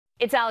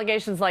It's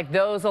allegations like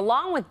those,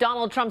 along with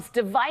Donald Trump's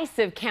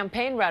divisive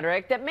campaign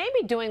rhetoric, that may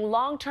be doing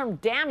long-term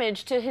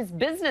damage to his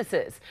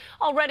businesses.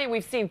 Already,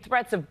 we've seen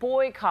threats of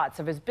boycotts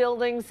of his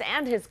buildings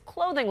and his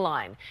clothing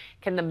line.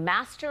 Can the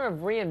master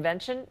of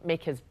reinvention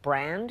make his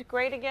brand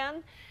great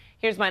again?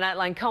 Here's my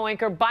Nightline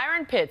co-anchor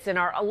Byron Pitts in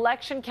our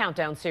election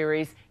countdown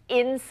series,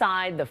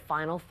 Inside the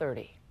Final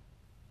 30.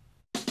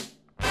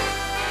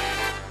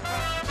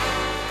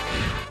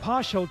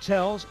 Posh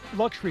hotels,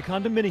 luxury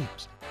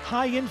condominiums,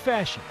 high-end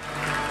fashion,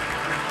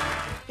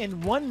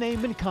 and one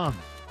name in common: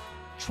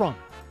 Trump.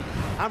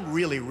 I'm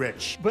really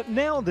rich. But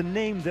now the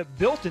name that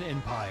built an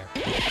empire.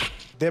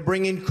 They're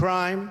bringing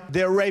crime.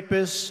 They're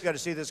rapists. You got to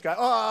see this guy.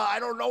 Oh, I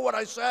don't know what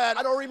I said.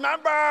 I don't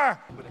remember.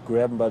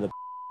 Grab him by the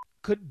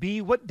could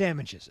be what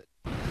damages it.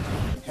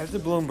 Head to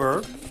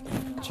Bloomberg,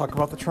 talk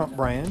about the Trump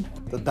brand,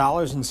 the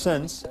dollars and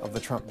cents of the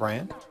Trump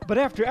brand. But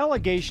after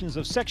allegations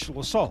of sexual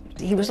assault,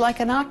 he was like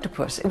an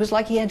octopus. It was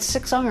like he had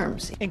 6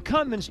 arms. And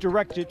comments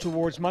directed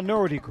towards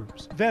minority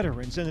groups,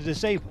 veterans, and the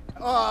disabled.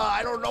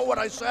 I don't know what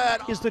I said.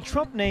 Is the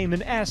Trump name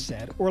an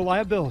asset or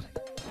liability?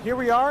 Here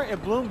we are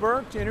at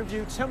Bloomberg to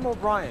interview Tim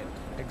O'Brien,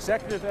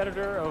 executive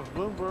editor of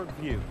Bloomberg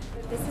View.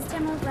 This is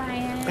Tim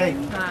O'Brien. Hey.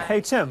 Hi.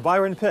 Hey, Tim.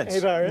 Byron Pitts.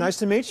 Hey, Byron. Nice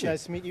to meet you.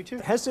 Nice to meet you, too.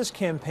 Has this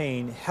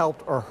campaign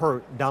helped or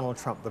hurt Donald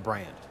Trump, the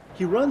brand?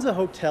 He runs a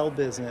hotel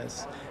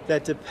business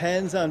that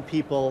depends on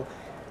people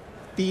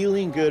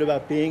feeling good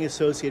about being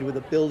associated with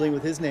a building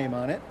with his name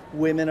on it.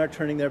 Women are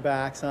turning their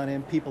backs on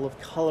him. People of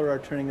color are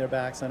turning their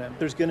backs on him.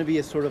 There's going to be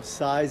a sort of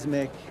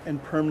seismic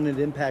and permanent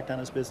impact on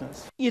his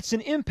business. It's an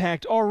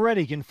impact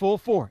already in full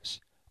force.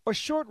 A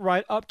short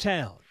ride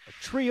uptown, a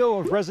trio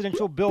of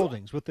residential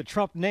buildings with the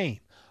Trump name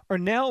are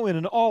now in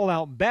an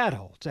all-out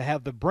battle to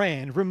have the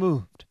brand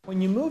removed.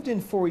 When you moved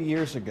in 4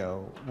 years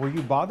ago, were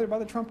you bothered by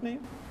the Trump name?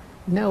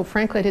 No,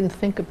 frankly, I didn't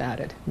think about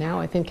it. Now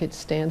I think it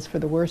stands for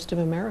the worst of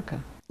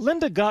America.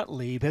 Linda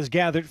Gottlieb has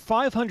gathered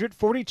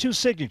 542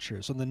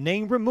 signatures on the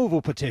name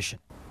removal petition.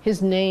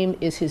 His name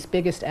is his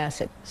biggest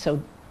asset,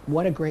 so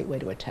what a great way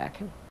to attack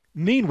him.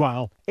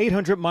 Meanwhile,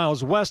 800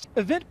 miles west,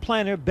 event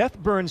planner Beth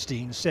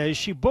Bernstein says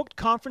she booked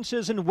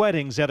conferences and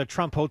weddings at a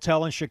Trump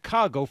hotel in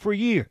Chicago for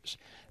years.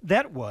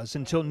 That was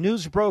until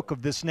news broke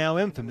of this now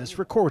infamous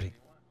recording.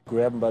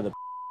 grab him by the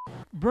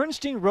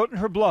Bernstein wrote in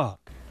her blog,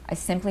 I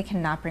simply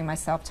cannot bring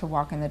myself to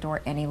walk in the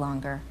door any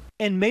longer.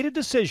 And made a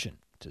decision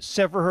to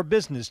sever her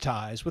business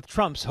ties with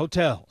Trump's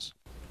hotels.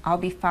 I'll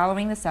be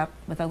following this up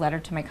with a letter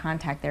to my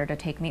contact there to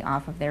take me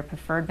off of their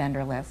preferred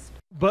vendor list.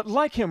 But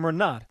like him or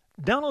not,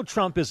 Donald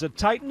Trump is a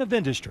titan of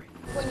industry.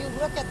 When you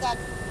look at that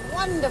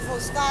wonderful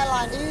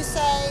skyline, do you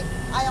say,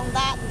 I own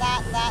that?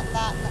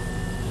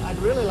 I'd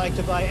really like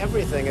to buy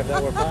everything if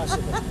that were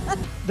possible.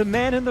 The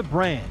man and the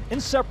brand,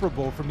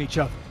 inseparable from each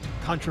other.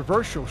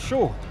 Controversial,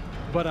 sure,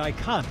 but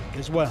iconic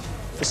as well.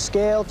 The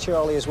scale,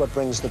 Charlie, is what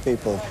brings the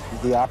people.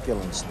 The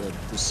opulence,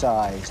 the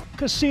size.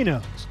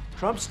 Casinos.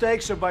 Trump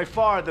steaks are by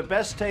far the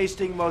best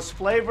tasting, most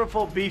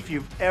flavorful beef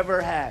you've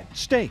ever had.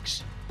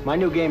 Steaks. My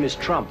new game is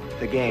Trump,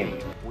 the game.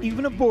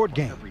 Even a board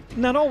game.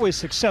 Not always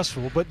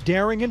successful, but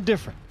daring and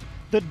different.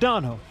 The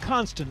Dono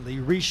constantly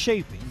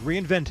reshaping,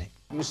 reinventing.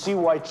 You see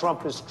why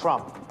Trump is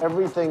Trump.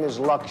 Everything is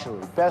luxury,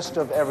 best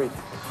of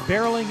everything.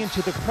 Barreling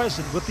into the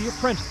present with The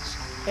Apprentice,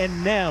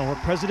 and now a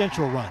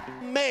presidential run.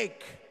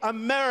 Make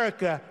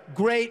America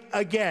great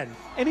again.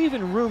 And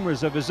even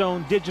rumors of his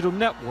own digital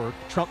network,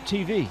 Trump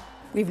TV.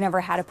 We've never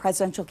had a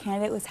presidential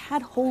candidate who's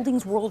had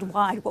holdings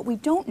worldwide. What we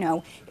don't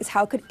know is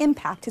how it could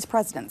impact his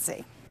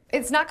presidency.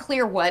 It's not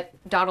clear what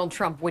Donald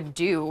Trump would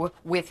do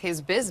with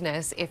his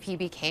business if he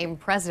became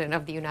president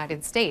of the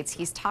United States.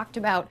 He's talked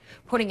about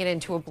putting it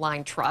into a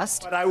blind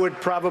trust. But I would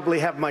probably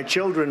have my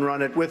children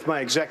run it with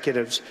my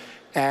executives,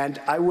 and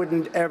I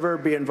wouldn't ever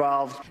be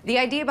involved. The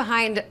idea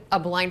behind a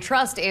blind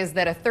trust is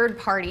that a third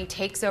party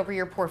takes over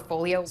your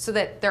portfolio so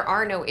that there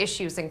are no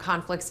issues and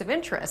conflicts of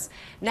interest.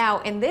 Now,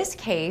 in this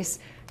case,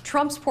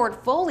 Trump's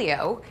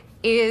portfolio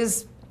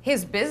is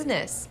his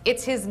business.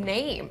 It's his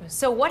name.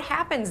 So what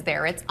happens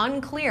there? It's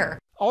unclear.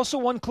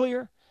 Also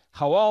unclear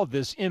how all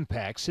this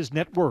impacts his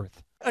net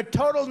worth. A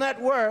total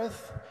net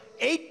worth,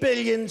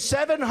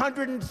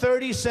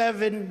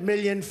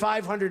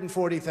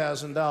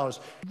 $8,737,540,000.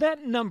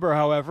 That number,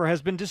 however,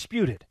 has been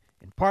disputed,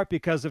 in part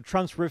because of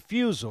Trump's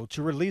refusal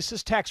to release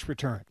his tax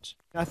returns.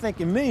 I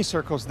think in many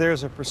circles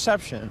there's a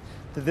perception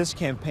that this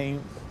campaign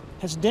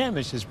has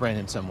damaged his brand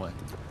in some way.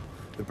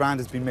 The brand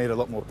has been made a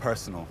lot more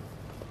personal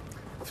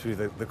through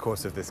the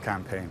course of this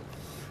campaign,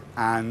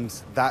 and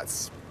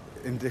that's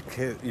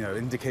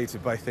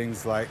indicated by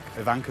things like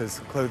Ivanka's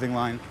clothing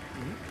line,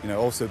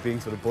 also being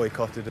sort of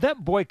boycotted.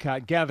 That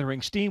boycott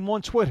gathering steam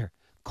on Twitter,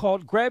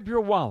 called Grab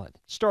Your Wallet,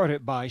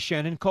 started by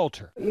Shannon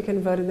Coulter. You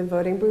can vote in the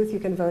voting booth, you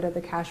can vote at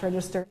the cash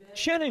register.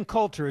 Shannon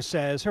Coulter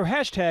says her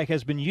hashtag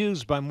has been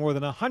used by more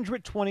than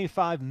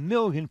 125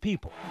 million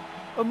people,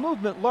 a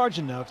movement large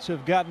enough to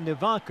have gotten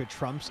Ivanka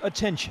Trump's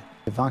attention.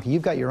 Ivanka,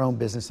 you've got your own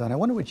business on. I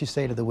wonder what you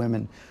say to the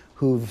women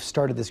who've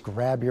started this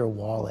Grab Your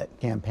Wallet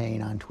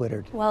campaign on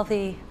Twitter. Well,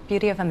 the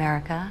beauty of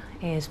America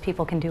is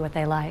people can do what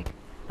they like.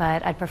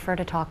 but I'd prefer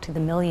to talk to the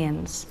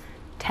millions,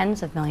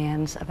 tens of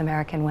millions of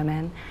American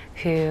women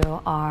who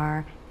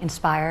are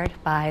inspired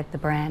by the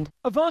brand.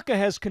 Ivanka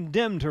has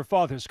condemned her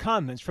father's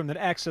comments from that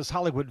Access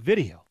Hollywood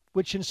video,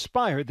 which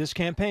inspired this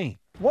campaign.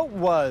 What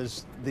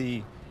was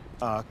the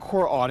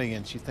core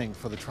audience, you think,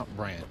 for the Trump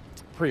brand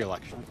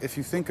pre-election? If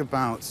you think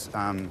about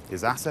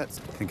his assets,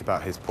 think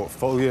about his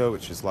portfolio,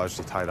 which is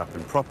largely tied up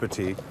in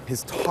property,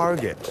 his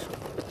target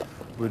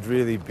would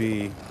really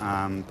be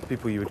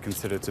people you would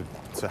consider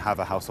to have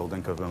a household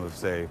income of,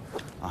 say,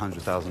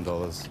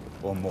 $100,000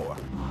 or more.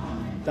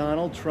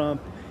 Donald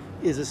Trump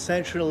is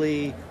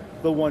essentially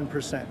the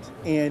 1%,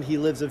 and he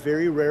lives a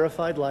very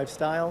rarefied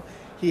lifestyle.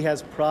 He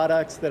has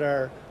products that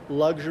are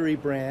luxury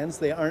brands.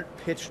 They aren't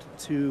pitched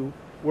to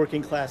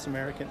working class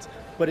Americans,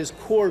 but his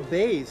core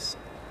base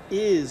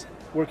is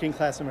working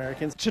class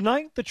Americans.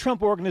 Tonight, the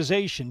Trump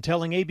Organization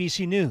telling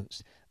ABC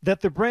News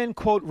that the brand,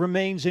 quote,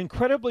 remains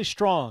incredibly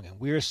strong and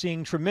we are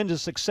seeing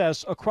tremendous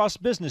success across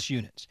business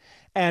units,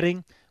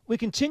 adding, we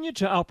continue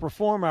to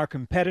outperform our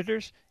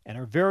competitors and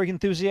are very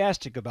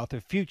enthusiastic about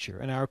the future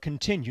and our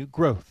continued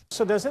growth.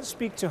 So does it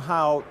speak to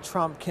how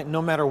Trump can,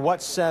 no matter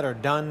what's said or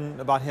done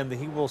about him, that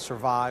he will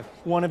survive?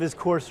 One of his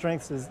core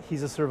strengths is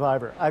he's a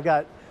survivor. I've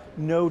got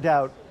no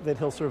doubt that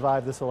he'll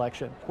survive this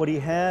election. What he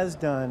has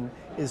done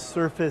is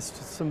surfaced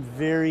some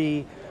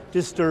very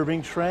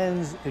disturbing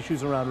trends,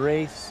 issues around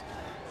race,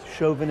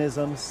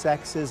 chauvinism,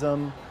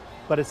 sexism,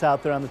 but it's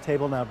out there on the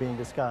table now being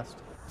discussed.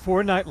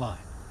 For Nightline,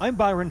 I'm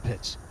Byron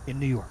Pitts in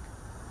New York.